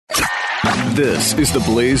This is the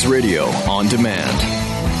Blaze Radio on demand.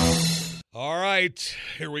 All right,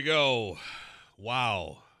 here we go.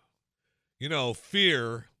 Wow. You know,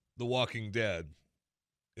 Fear the Walking Dead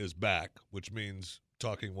is back, which means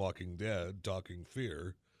Talking Walking Dead, Talking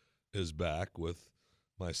Fear is back with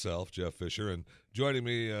myself, Jeff Fisher, and joining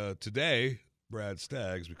me today, Brad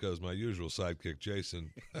Staggs, because my usual sidekick,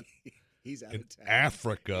 Jason, he's out in of town.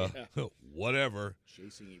 Africa, Yeah. whatever.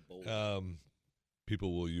 Chasing Ebola.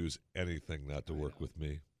 People will use anything not to work with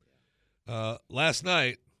me. Last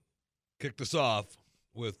night, kicked us off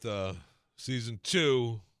with Season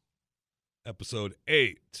 2, Episode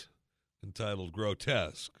 8, entitled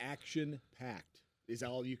Grotesque. Action-packed is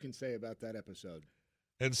all you can say about that episode.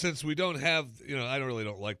 And since we don't have, I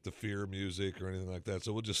don't like the Fear music or anything like that,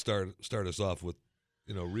 so we'll just start us off with,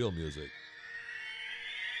 real music.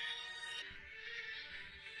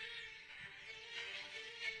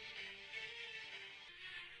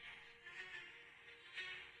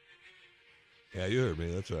 Yeah, you heard me.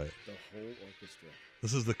 That's right. The whole orchestra.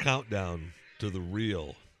 This is the countdown to the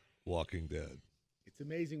real Walking Dead. It's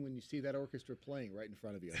amazing when you see that orchestra playing right in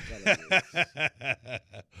front of you. I'm telling you.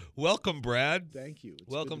 Welcome, Brad. Thank you. It's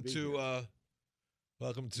Welcome good to be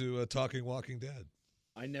here. to Talking Walking Dead.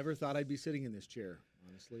 I never thought I'd be sitting in this chair.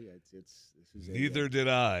 Honestly, this is Neither did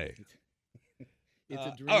I. It's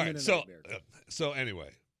a dream all right, and a so nightmare. so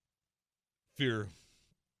anyway, Fear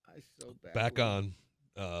I so badly back on.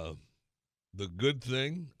 The good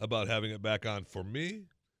thing about having it back on for me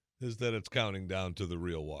is that it's counting down to the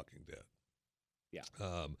real Walking Dead. Yeah.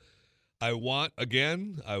 I want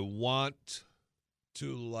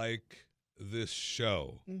to like this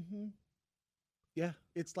show. Mm-hmm. Yeah,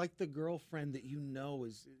 it's like the girlfriend that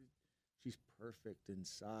she's perfect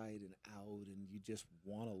inside and out, and you just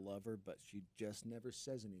want to love her, but she just never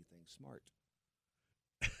says anything smart.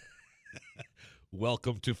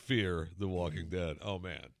 Welcome to Fear the Walking Dead. Oh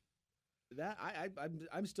man. That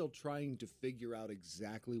I'm still trying to figure out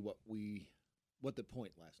exactly what the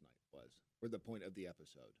point last night was, or the point of the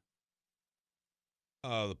episode.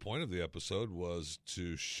 The point of the episode was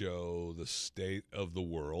to show the state of the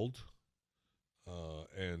world,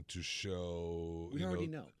 and to show We already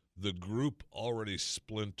know. the group already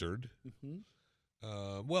splintered.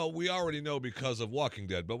 Mm-hmm. Well, we already know because of Walking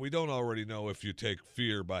Dead, but we don't already know if you take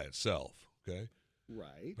Fear by itself. Okay.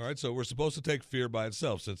 Right. All right, so we're supposed to take Fear by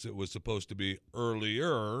itself since it was supposed to be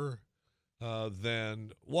earlier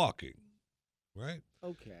than Walking, right?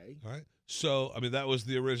 Okay. All right. So, that was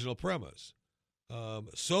the original premise.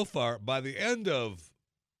 So far, by the end of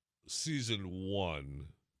Season 1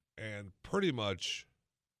 and pretty much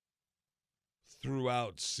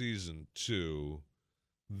throughout Season 2,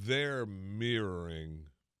 they're mirroring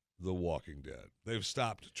The Walking Dead. They've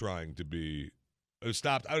stopped trying to be – I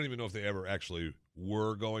don't even know if they ever actually –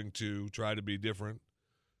 were going to try to be different,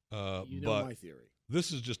 but my theory.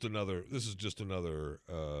 This is just another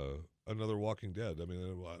Walking Dead. I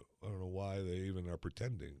don't know why they even are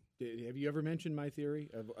pretending. Have you ever mentioned my theory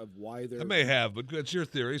of why they're? I may have, but it's your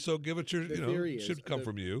theory, so give it your. The theory it should come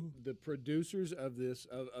from you. The producers of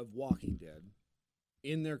Walking Dead,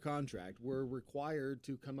 in their contract, were required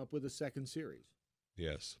to come up with a second series.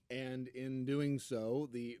 Yes. And in doing so,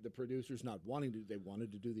 the producers not wanting to, they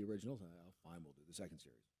wanted to do the original. Fine, we'll do the second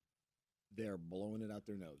series. They're blowing it out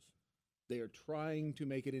their nose. They are trying to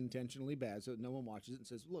make it intentionally bad so that no one watches it and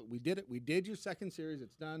says, look, we did it. We did your second series.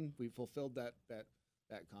 It's done. We fulfilled that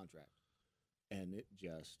contract. And it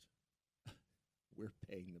just, we're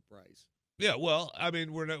paying the price. Yeah, well,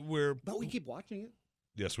 But we keep watching it.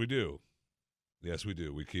 Yes, we do. Yes, we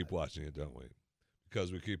do. We keep watching it, don't we?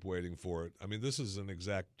 Because we keep waiting for it. this is an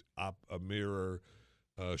exact a mirror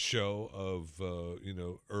show of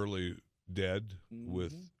early Dead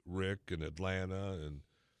with Rick and Atlanta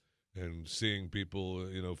and seeing people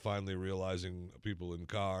finally realizing people in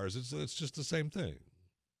cars. It's just the same thing.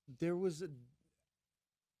 There's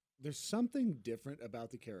something different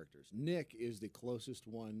about the characters. Nick is the closest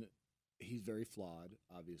one. He's very flawed,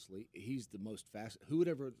 obviously. He's the most who would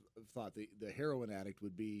ever have thought the heroin addict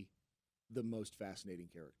would be the most fascinating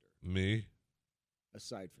character? Me?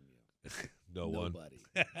 Aside from you. Nobody.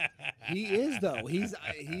 He is, though. He's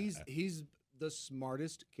the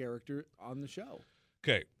smartest character on the show.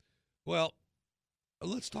 Okay. Well,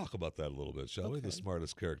 let's talk about that a little bit, shall we? Okay. The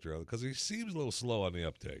smartest character, because he seems a little slow on the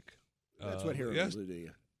uptake. That's what heroes yes? do to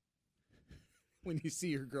you. When you see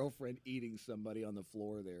your girlfriend eating somebody on the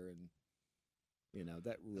floor there, and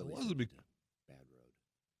that really is a bad road.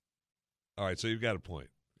 All right, so you've got a point.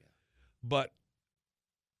 Yeah. But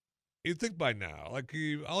You'd think by now, like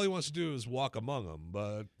all he wants to do is walk among them,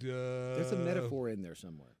 but There's a metaphor in there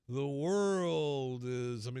somewhere. the world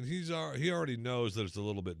is. I mean, he already knows that it's a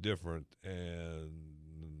little bit different, and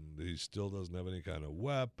he still doesn't have any kind of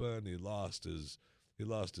weapon. He lost his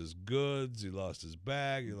goods. He lost his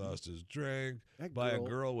bag. He lost his drink That by a girl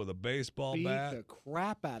girl with a baseball Beat bat. the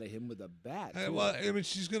crap out of him with a bat. too. Well, I mean,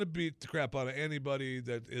 she's going to beat the crap out of anybody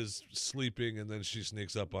that is sleeping, and then she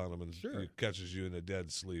sneaks up on him and Sure. catches you in a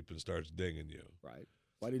dead sleep and starts dinging you. Right.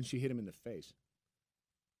 Why didn't she hit him in the face?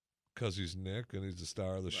 Because he's Nick and he's the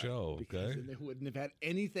star of the show, Because okay? then they wouldn't have had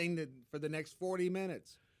anything for the next 40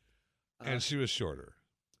 minutes. And she was shorter.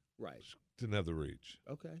 Right. Didn't have the reach.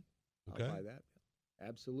 Okay. Okay. I'll buy that.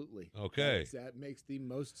 Absolutely. Okay. That makes the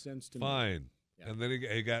most sense to me. Fine. Yeah. And then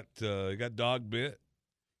he got dog bit.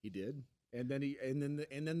 He did. And then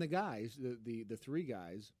the guys, the three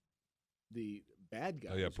guys, the bad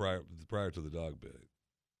guys. Oh yeah, prior to the dog bit.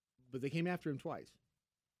 But they came after him twice.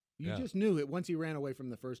 You Yeah. just knew it once he ran away from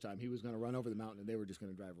the first time, he was going to run over the mountain and they were just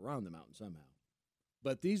going to drive around the mountain somehow.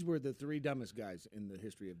 But these were the three dumbest guys in the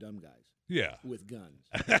history of dumb guys Yeah. with guns.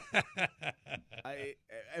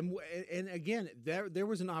 And again, there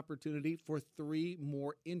was an opportunity for three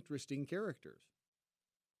more interesting characters.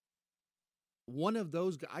 One of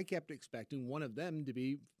those, I kept expecting one of them to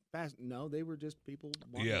be fast. No, they were just people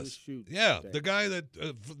wanting to Yes. shoot. Yeah. things. The guy that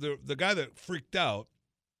the guy that freaked out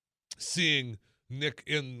seeing Nick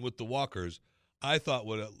in with the walkers, I thought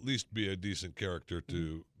would at least be a decent character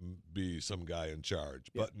to be some guy in charge.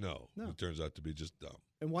 Yeah. But no, he turns out to be just dumb.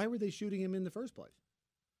 And why were they shooting him in the first place?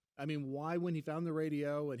 I mean, why when he found the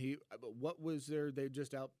radio and what was there? They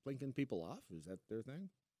just out plinking people off? Is that their thing?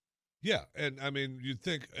 Yeah, and I mean, you'd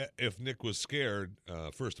think if Nick was scared,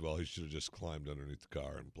 first of all, he should have just climbed underneath the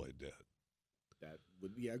car and played dead. That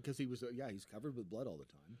would, because he was, he's covered with blood all the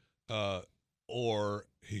time. Or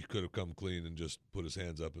he could have come clean and just put his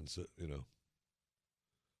hands up and said,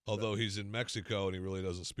 Although he's in Mexico and he really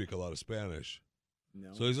doesn't speak a lot of Spanish.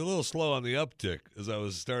 No. So he's a little slow on the uptick, as I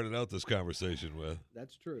was starting out this conversation with.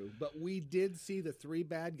 That's true. But we did see the three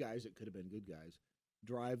bad guys that could have been good guys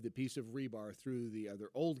drive the piece of rebar through the other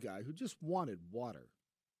old guy who just wanted water.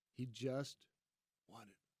 He just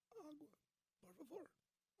wanted agua, por favor,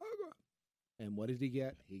 agua. And what did he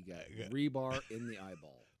get? He got rebar in the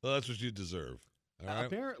eyeball. Well, that's what you deserve. All right?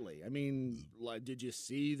 Apparently. I mean, did you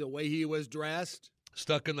see the way he was dressed?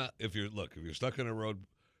 Stuck in the if you're stuck in a road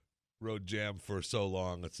jam for so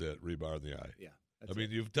long, that's it. Rebar in the eye. Yeah. I mean,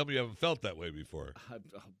 you tell me you haven't felt that way before.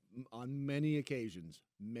 On many occasions,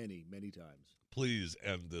 many times. Please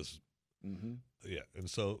end this. Mm-hmm. Yeah, and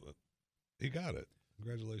so he got it.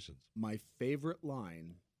 Congratulations. My favorite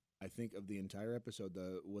line, I think, of the entire episode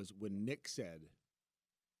was when Nick said,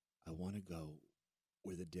 "I want to go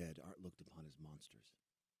where the dead aren't looked upon as monsters."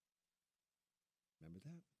 Remember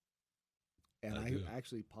that? And I do. I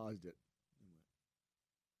actually paused it and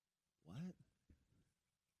went, "What?"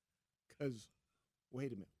 Because,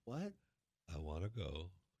 wait a minute, what? I want to go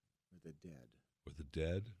Where the dead where the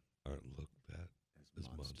dead aren't looked at as as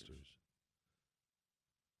monsters. monsters.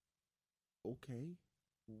 Okay.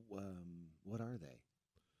 What are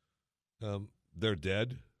they? They're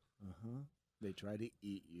dead. Uh-huh. They try to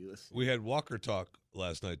eat you. Let's see. We had Walker talk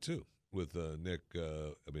last night too with Nick.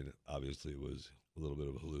 I mean, obviously it was a little bit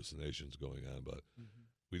of hallucinations going on, but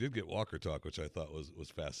we did get Walker talk, which I thought was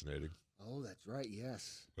fascinating. Oh, that's right.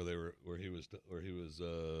 Yes. Where he was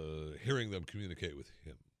hearing them communicate with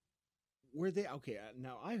him. Were they okay?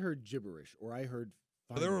 Now I heard gibberish, or I heard.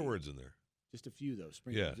 But there were finally. words in there. Just a few though,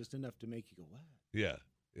 sprinkled, Yeah. just enough to make you go, "What?" Yeah.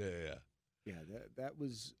 Yeah, that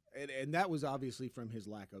was, and that was obviously from his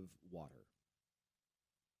lack of water.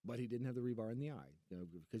 But he didn't have the rebar in the eye, because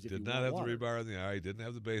if Did you not want have water, the rebar in the eye. Didn't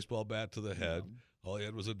have the baseball bat to the head. All he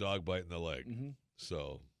had was a dog bite in the leg. Mm-hmm.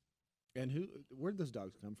 So. And where'd those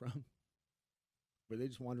dogs come from? Were they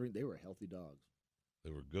just wandering? They were healthy dogs. They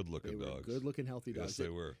were good-looking They were dogs. good-looking, healthy dogs. Yes, they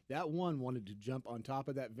were. That one wanted to jump on top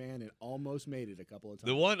of that van and almost made it a couple of times.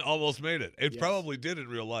 The one almost made it. It Yes. probably did in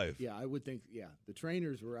real life. Yeah, I would think. Yeah, the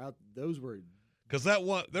trainers were out. Those were. Because there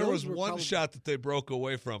Those was were one probably- shot that they broke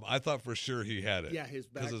away from. I thought for sure he had it. Yeah, his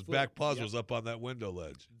back. Because his foot. back paws Yep. was up on that window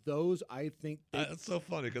ledge. Those, I think, That's so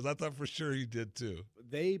funny because I thought for sure he did too.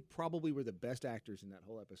 they probably were the best actors in that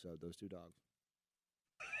whole episode. Those two dogs.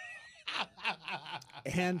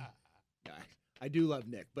 And I do love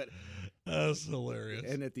Nick, but That's hilarious.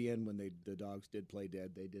 and at the end when the dogs did play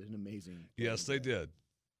dead, they did an amazing. Yes, they job. did.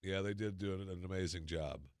 Yeah, they did do an amazing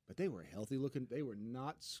job. But they were healthy looking. They were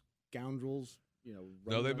not scoundrels. No,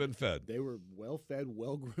 running they've around. been fed. They were well-fed,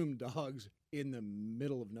 well-groomed dogs in the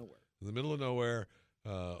middle of nowhere. In the middle of nowhere,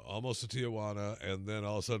 almost to Tijuana, and then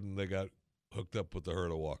all of a sudden they got hooked up with the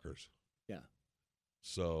herd of walkers. Yeah.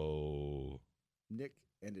 So Nick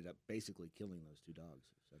ended up basically killing those two dogs,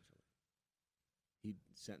 essentially. He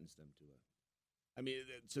sentenced them to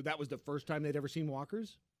so that was the first time they'd ever seen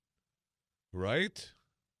walkers? right.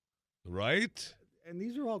 And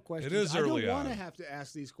these are all questions. It is early I don't want on. to have to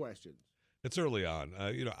ask these questions. It's early on.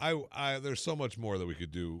 I there's so much more that we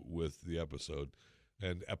could do with the episode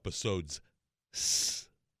and episodes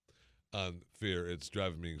on Fear. It's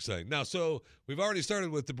driving me insane. Now, so we've already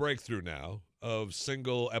started with the breakthrough now of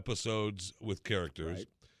single episodes with characters.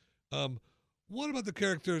 Right. What about the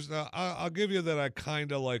characters? Now, I'll give you that I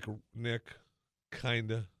kind of like Nick.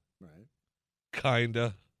 Kinda. Right.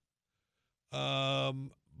 Kinda.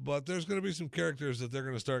 But there's going to be some characters that they're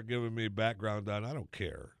going to start giving me background on. I don't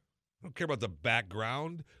care. I don't care about the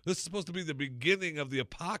background. This is supposed to be the beginning of the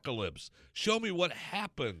apocalypse. Show me what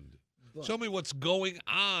happened. But Show me what's going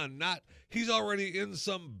on. Not he's already in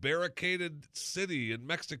some barricaded city in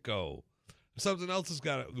Mexico. Something else has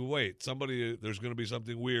got to wait. There's going to be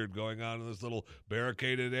something weird going on in this little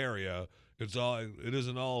barricaded area. It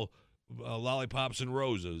isn't all lollipops and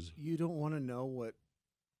roses. you don't want to know what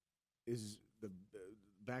is the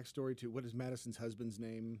backstory to what is Madison's husband's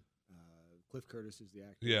name? Cliff Curtis is the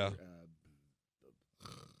actor. Yeah.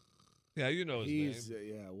 Yeah, you know his He's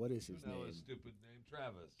name. What is his You know name? his stupid name,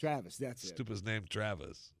 Travis. Travis. That's it. Stupid name,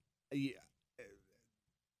 Travis. Yeah.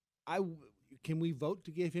 Can we vote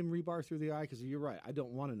to give him rebar through the eye? Because you're right. I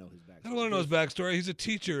don't want to know his backstory. I don't want to know his backstory. He's a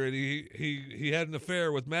teacher, and he had an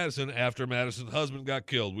affair with Madison after Madison's husband got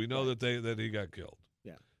killed. We know that he got killed.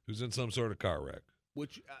 Yeah. He was in some sort of car wreck.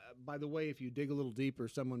 Which, by the way, if you dig a little deeper,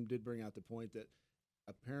 someone did bring out the point that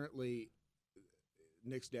apparently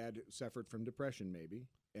Nick's dad suffered from depression, maybe,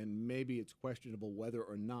 and maybe it's questionable whether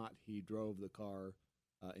or not he drove the car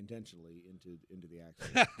intentionally into the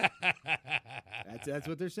accident. That's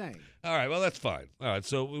what they're saying. All right, well, that's fine. All right,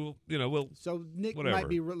 so we'll So Nick whatever. might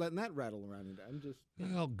be letting that rattle around. I'm just,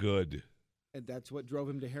 well, good. and that's what drove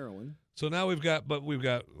him to heroin. So now we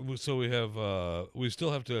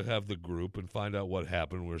still have to have the group and find out what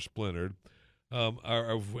happened. We're splintered.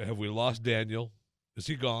 Have we lost Daniel? Is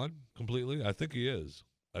he gone completely? I think he is.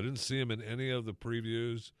 I didn't see him in any of the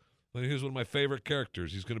previews. I mean, he was one of my favorite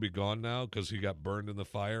characters. He's going to be gone now because he got burned in the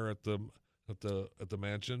fire at the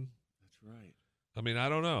mansion. That's right. I mean, I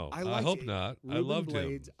don't know. I hope not. I Ruben loved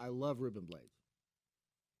Blades. him. I love Ruben Blades.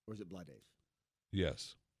 Or is it Blood Days?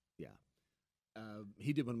 Yes. Yeah.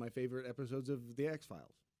 He did one of my favorite episodes of The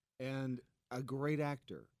X-Files. And a great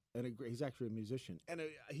actor. And he's actually a musician. And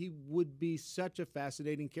he would be such a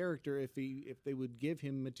fascinating character if they would give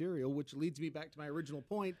him material, which leads me back to my original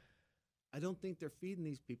point. I don't think they're feeding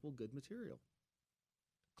these people good material.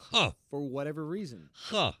 Huh. For whatever reason.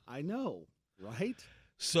 Huh. I know, right?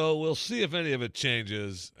 So we'll see if any of it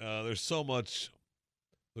changes. There's so much.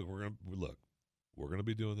 Look, we're gonna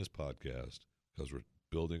be doing this podcast because we're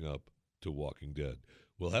building up to Walking Dead.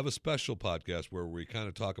 We'll have a special podcast where we kind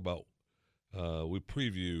of talk about, we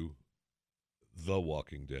preview The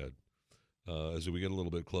Walking Dead as we get a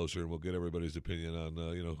little bit closer, and we'll get everybody's opinion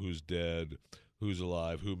on who's dead, who's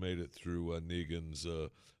alive, who made it through Negan's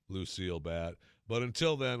Lucille bat. But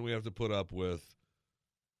until then, we have to put up with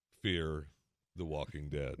Fear the Walking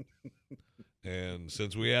Dead. And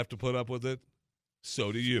since we have to put up with it,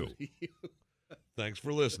 so do you. Thanks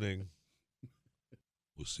for listening.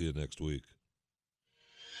 We'll see you next week.